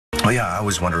Oh, yeah, I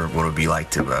always wonder what it would be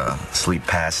like to sleep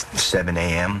past 7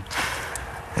 a.m.,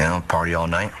 you know, party all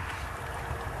night.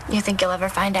 You think you'll ever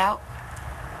find out?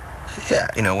 Yeah,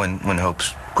 you know, when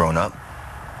Hope's grown up.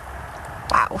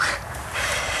 Wow.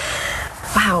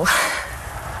 Wow.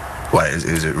 What,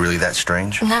 is it really that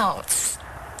strange? No,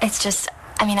 it's just,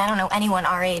 I mean, I don't know anyone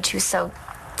our age who's so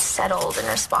settled and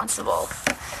responsible.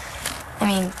 I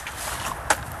mean,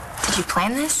 did you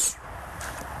plan this?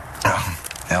 Oh,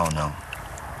 hell no.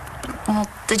 Well,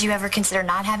 did you ever consider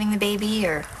not having the baby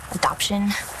or adoption?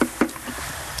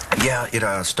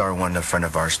 Yeah, Starr wanted a friend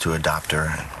of ours to adopt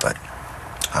her, but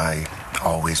I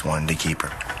always wanted to keep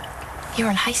her. You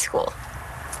were in high school.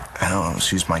 Oh,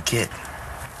 she's my kid.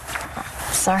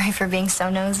 Sorry for being so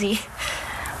nosy.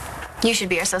 You should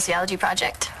be our sociology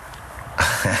project.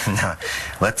 No,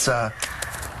 let's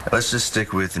just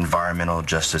stick with environmental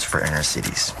justice for inner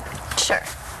cities. Sure.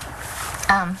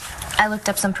 I looked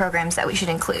up some programs that we should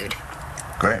include.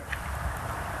 Great.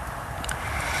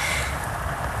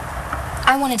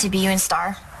 I wanted to be you and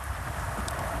Starr.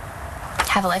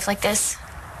 Have a life like this.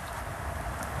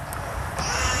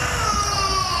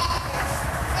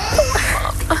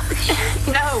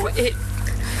 No, it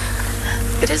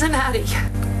isn't Addie.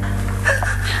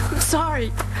 I'm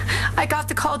sorry. I got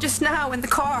the call just now in the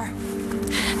car.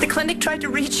 The clinic tried to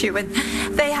reach you, and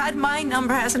they had my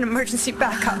number as an emergency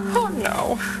backup. Oh,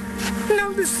 no. No,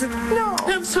 no.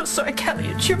 I'm so sorry, Kelly.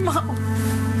 It's your mom.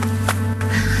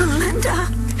 Linda.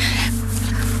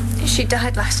 She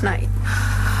died last night.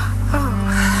 Oh.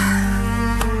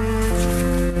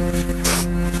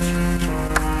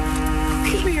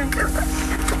 Come here, girl.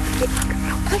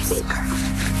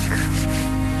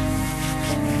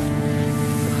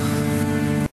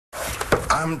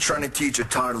 I'm trying to teach a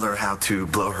toddler how to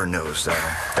blow her nose.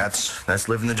 That's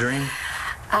living the dream.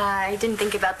 I didn't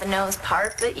think about the nose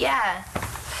part, but yeah.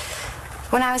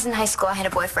 When I was in high school, I had a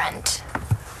boyfriend.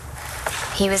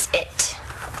 He was it.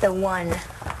 The one.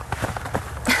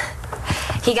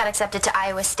 He got accepted to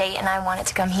Iowa State, and I wanted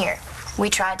to come here. We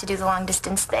tried to do the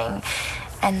long-distance thing,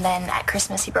 and then at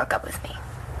Christmas, he broke up with me.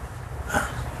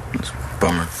 That's a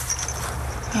bummer.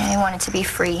 Yeah, he wanted to be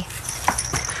free.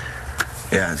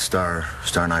 Yeah, Starr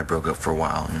and I broke up for a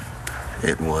while, and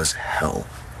it was hell.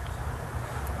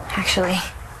 Actually,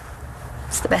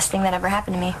 it's the best thing that ever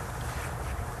happened to me.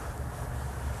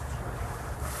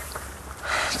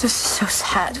 This is so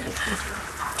sad.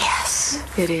 Yes.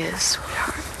 It is,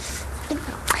 sweetheart.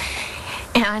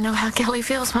 And I know how Kelly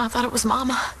feels when I thought it was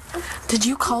Mama. Did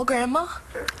you call Grandma?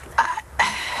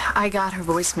 I got her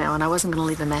voicemail, and I wasn't going to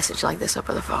leave a message like this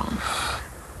over the phone.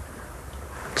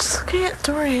 Just looking at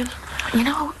Dorian. You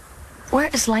know, where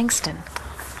is Langston?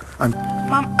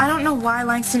 Mom, I don't know why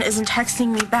Langston isn't texting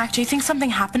me back. Do you think something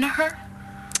happened to her?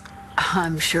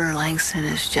 I'm sure Langston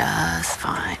is just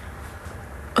fine.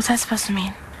 What's that supposed to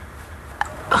mean?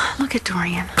 Look at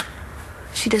Dorian.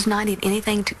 She does not need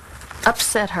anything to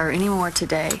upset her anymore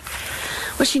today.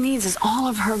 What she needs is all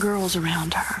of her girls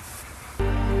around her.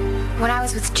 When I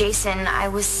was with Jason, I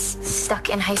was stuck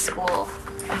in high school.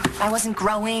 I wasn't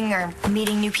growing or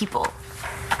meeting new people.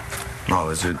 Oh,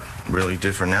 is it really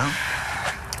different now?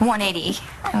 180.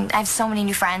 I have so many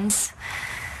new friends.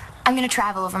 I'm gonna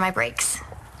travel over my breaks.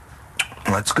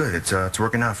 Well, that's good. It's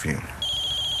working out for you.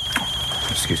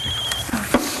 Excuse me.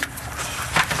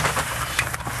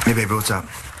 Hey, baby, what's up?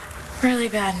 Really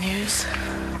bad news.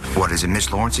 What, is it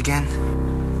Miss Lawrence again?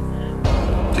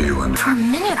 Do you For a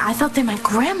minute, I thought that my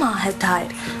grandma had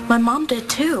died. My mom did,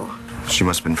 too. She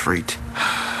must have been freaked.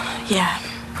 Yeah.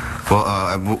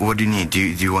 Well, what do you need? Do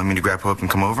you want me to grab Hope and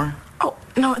come over? Oh,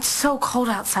 no, it's so cold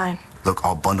outside. Look,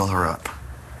 I'll bundle her up.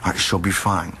 All right, she'll be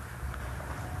fine.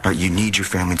 All right, you need your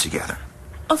family together.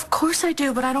 Of course I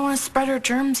do, but I don't want to spread her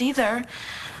germs either.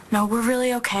 No, we're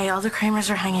really okay. All the Kramers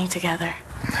are hanging together.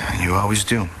 You always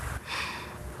do.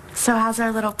 So how's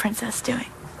our little princess doing?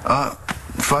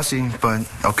 Fussy, but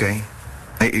okay.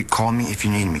 Hey, call me if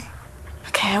you need me.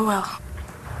 Okay, I will.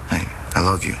 Hey, I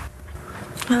love you.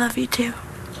 I love you too.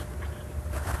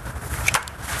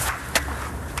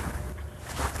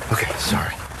 Okay,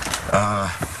 sorry.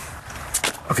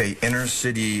 Okay, inner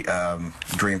city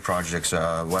dream projects.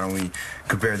 Why don't we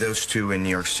compare those two in New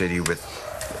York City with...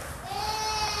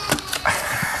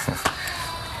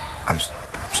 I'm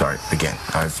sorry, again.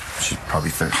 She's probably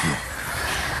thirsty.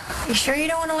 You sure you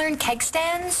don't want to learn keg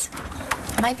stands?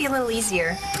 It might be a little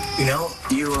easier. You know,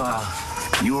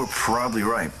 you were probably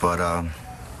right, but I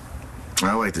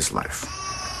like this life.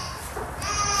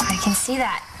 I can see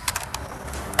that.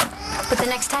 But the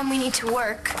next time we need to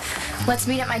work, let's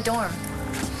meet at my dorm.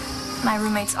 My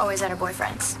roommate's always at her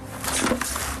boyfriend's.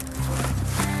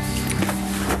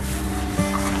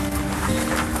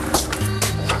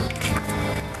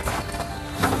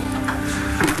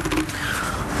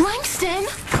 Langston,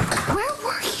 where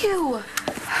were you?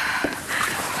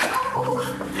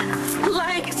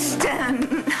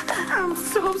 Langston, I'm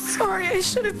so sorry. I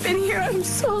should have been here. I'm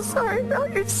so sorry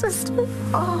about your sister.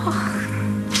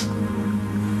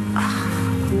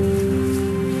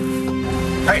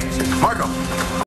 Hey, Marco.